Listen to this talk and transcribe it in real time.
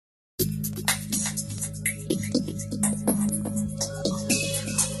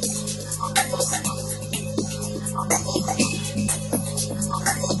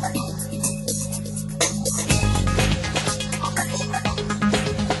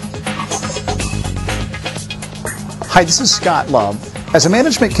Hi, this is Scott Love. As a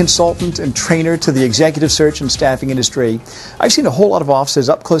management consultant and trainer to the executive search and staffing industry, I've seen a whole lot of offices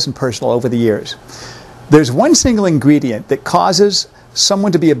up close and personal over the years. There's one single ingredient that causes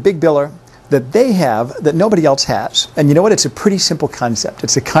someone to be a big biller that they have that nobody else has. And you know what? It's a pretty simple concept.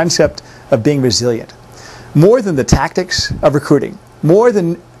 It's the concept of being resilient. More than the tactics of recruiting, more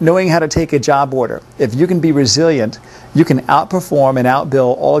than knowing how to take a job order, if you can be resilient, you can outperform and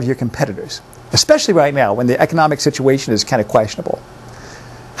outbill all of your competitors. Especially right now when the economic situation is kind of questionable.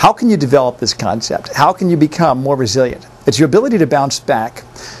 How can you develop this concept? How can you become more resilient? It's your ability to bounce back.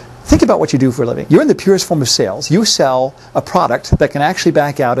 Think about what you do for a living. You're in the purest form of sales. You sell a product that can actually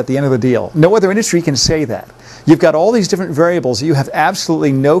back out at the end of the deal. No other industry can say that. You've got all these different variables that you have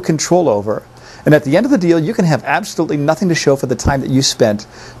absolutely no control over. And at the end of the deal, you can have absolutely nothing to show for the time that you spent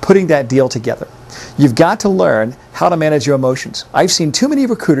putting that deal together. You've got to learn how to manage your emotions. I've seen too many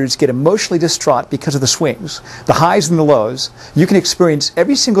recruiters get emotionally distraught because of the swings, the highs and the lows. You can experience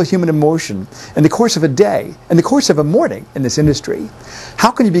every single human emotion in the course of a day, in the course of a morning in this industry. How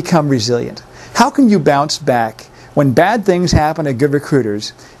can you become resilient? How can you bounce back when bad things happen to good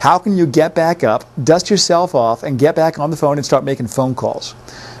recruiters? How can you get back up, dust yourself off, and get back on the phone and start making phone calls?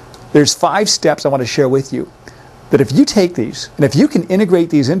 There's 5 steps I want to share with you that if you take these, and if you can integrate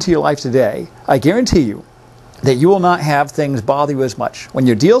these into your life today, I guarantee you that you will not have things bother you as much. When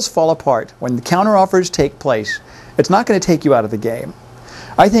your deals fall apart, when the counteroffers take place, it's not going to take you out of the game.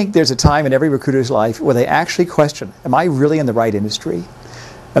 I think there's a time in every recruiter's life where they actually question, am I really in the right industry?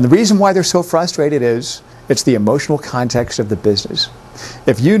 And the reason why they're so frustrated is it's the emotional context of the business.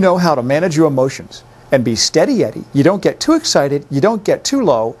 If you know how to manage your emotions, and be steady Eddie. You don't get too excited, you don't get too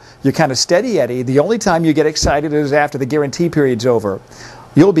low, you're kind of steady Eddie. The only time you get excited is after the guarantee period's over.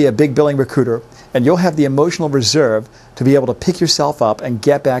 You'll be a big billing recruiter, and you'll have the emotional reserve to be able to pick yourself up and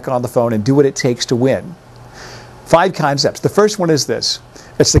get back on the phone and do what it takes to win. 5 concepts. The first one is this.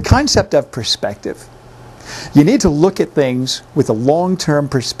 It's the concept of perspective. You need to look at things with a long-term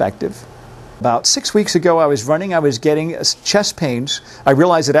perspective. About 6 weeks ago, I was running, I was getting chest pains. I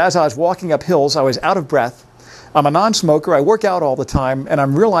realized that as I was walking up hills, I was out of breath. I'm a non-smoker, I work out all the time, and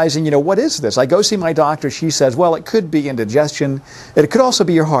I'm realizing, what is this? I go see my doctor, she says, well, it could be indigestion, it could also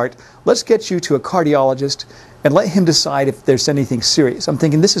be your heart. Let's get you to a cardiologist and let him decide if there's anything serious. I'm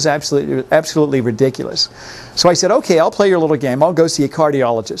thinking, this is absolutely ridiculous. So I said, okay, I'll play your little game, I'll go see a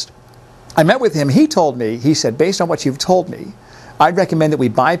cardiologist. I met with him, he told me, he said, based on what you've told me, I'd recommend that we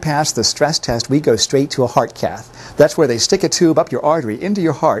bypass the stress test. We go straight to a heart cath. That's where they stick a tube up your artery into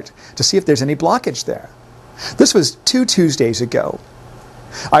your heart to see if there's any blockage there. This was 2 Tuesdays ago.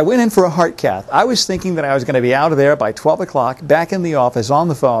 I went in for a heart cath. I was thinking that I was going to be out of there by 12 o'clock, back in the office on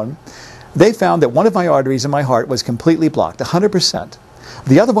the phone. They found that one of my arteries in my heart was completely blocked, 100%.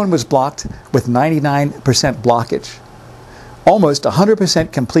 The other one was blocked with 99% blockage. Almost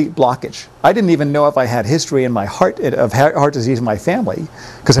 100% complete blockage. I didn't even know if I had history in my heart disease in my family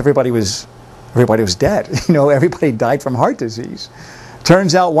because everybody was dead. Everybody died from heart disease.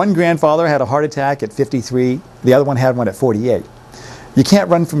 Turns out one grandfather had a heart attack at 53, the other one had one at 48. You can't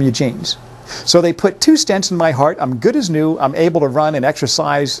run from your genes. So they put 2 stents in my heart. I'm good as new. I'm able to run and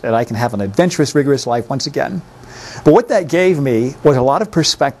exercise, and I can have an adventurous, rigorous life once again. But what that gave me was a lot of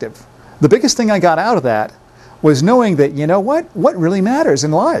perspective. The biggest thing I got out of that was knowing that, what really matters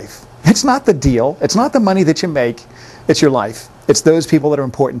in life? It's not the deal. It's not the money that you make. It's your life. It's those people that are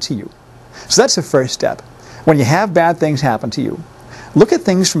important to you. So that's the first step. When you have bad things happen to you, look at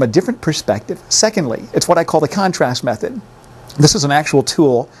things from a different perspective. Secondly, it's what I call the contrast method. This is an actual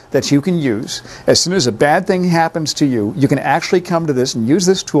tool that you can use. As soon as a bad thing happens to you, you can actually come to this and use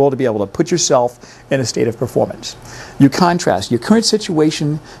this tool to be able to put yourself in a state of performance. You contrast your current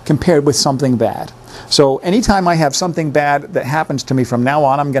situation compared with something bad. So anytime I have something bad that happens to me from now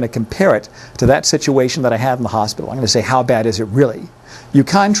on, I'm going to compare it to that situation that I had in the hospital. I'm going to say, how bad is it really? You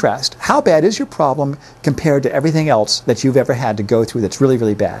contrast, how bad is your problem compared to everything else that you've ever had to go through that's really,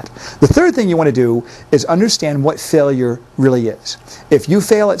 really bad. The third thing you want to do is understand what failure really is. If you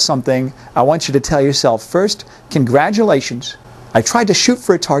fail at something, I want you to tell yourself, first, congratulations. I tried to shoot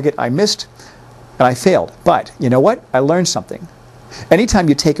for a target, I missed, and I failed. But you know what? I learned something. Anytime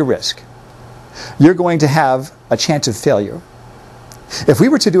you take a risk, you're going to have a chance of failure. If we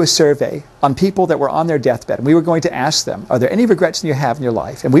were to do a survey on people that were on their deathbed, and we were going to ask them, are there any regrets you have in your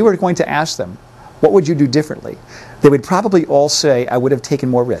life? And we were going to ask them, what would you do differently? They would probably all say, I would have taken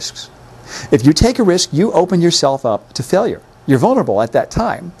more risks. If you take a risk, you open yourself up to failure. You're vulnerable at that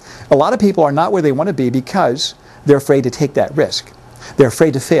time. A lot of people are not where they want to be because they're afraid to take that risk. They're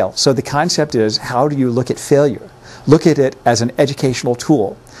afraid to fail. So the concept is, how do you look at failure? Look at it as an educational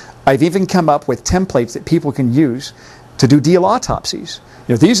tool. I've even come up with templates that people can use to do deal autopsies.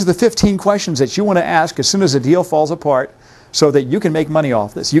 These are the 15 questions that you want to ask as soon as a deal falls apart so that you can make money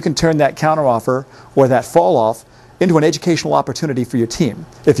off this. You can turn that counteroffer or that fall off into an educational opportunity for your team.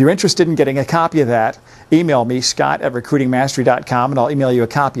 If you're interested in getting a copy of that, email me, scott@recruitingmastery.com, and I'll email you a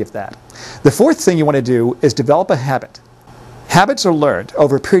copy of that. The fourth thing you want to do is develop a habit. Habits are learned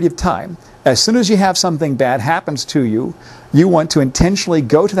over a period of time. As soon as you have something bad happens to you, you want to intentionally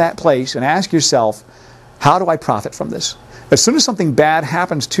go to that place and ask yourself, how do I profit from this? As soon as something bad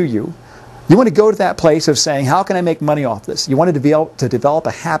happens to you, you want to go to that place of saying, how can I make money off this? You want to develop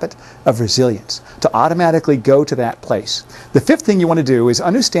a habit of resilience, to automatically go to that place. The fifth thing you want to do is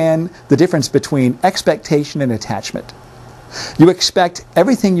understand the difference between expectation and attachment. You expect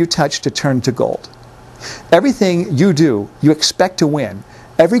everything you touch to turn to gold. Everything you do, you expect to win.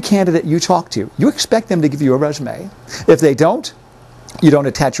 Every candidate you talk to, you expect them to give you a resume. If they don't, you don't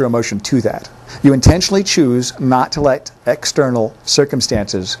attach your emotion to that. You intentionally choose not to let external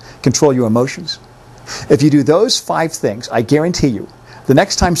circumstances control your emotions. If you do those 5 things, I guarantee you, the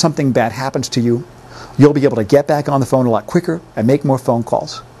next time something bad happens to you, you'll be able to get back on the phone a lot quicker and make more phone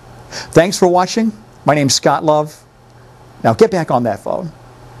calls. Thanks for watching. My name's Scott Love. Now get back on that phone.